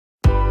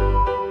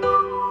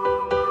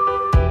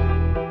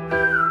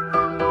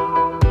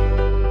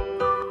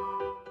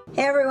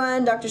Hey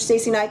everyone, Dr.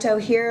 Stacey Naito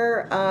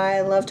here. I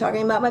love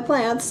talking about my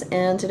plants,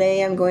 and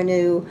today I'm going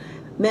to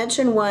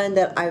mention one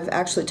that I've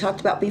actually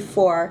talked about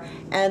before,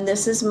 and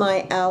this is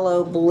my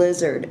Aloe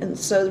Blizzard. And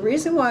so the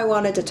reason why I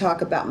wanted to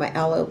talk about my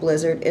Aloe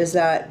Blizzard is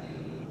that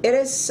it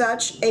is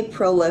such a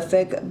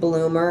prolific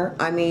bloomer.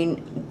 I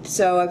mean,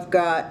 so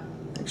I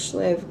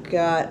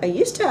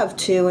used to have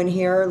 2 in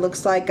here. It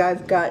looks like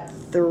I've got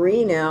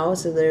 3 now.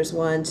 So there's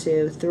 1,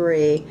 2,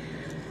 3,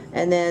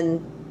 and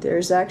then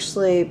there's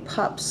actually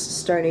pups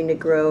starting to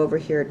grow over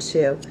here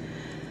too.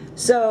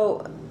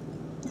 So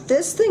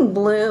this thing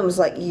blooms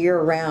like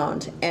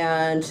year-round,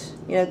 and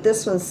you know,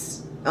 this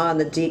one's on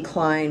the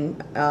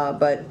decline,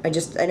 but I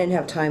didn't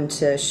have time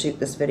to shoot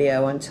this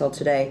video until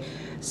today,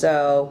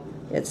 so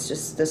it's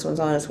just, this one's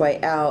on its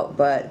way out,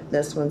 but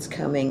this one's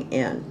coming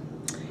in.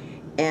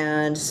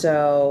 And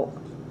so,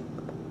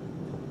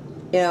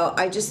 you know,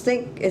 I just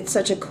think it's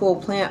such a cool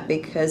plant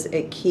because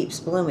it keeps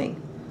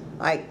blooming.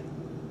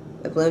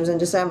 It blooms in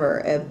December,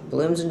 it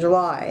blooms in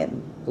July,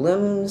 it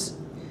blooms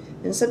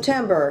in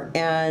September,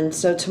 and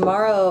so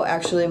tomorrow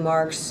actually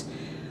marks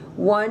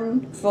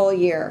 1 full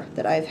year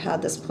that I've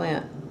had this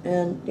plant,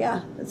 and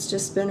yeah, it's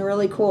just been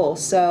really cool.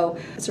 So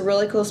it's a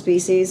really cool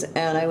species,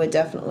 and I would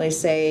definitely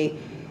say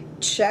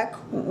check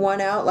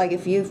one out. Like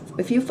if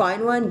you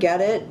find one,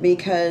 get it,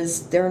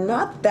 because they're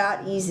not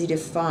that easy to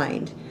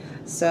find.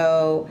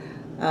 So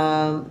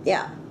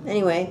yeah,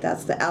 anyway,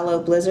 that's the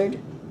Aloe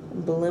Blizzard,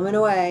 blooming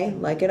away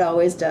like it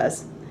always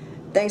does.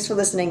 Thanks for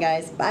listening,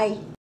 guys. Bye.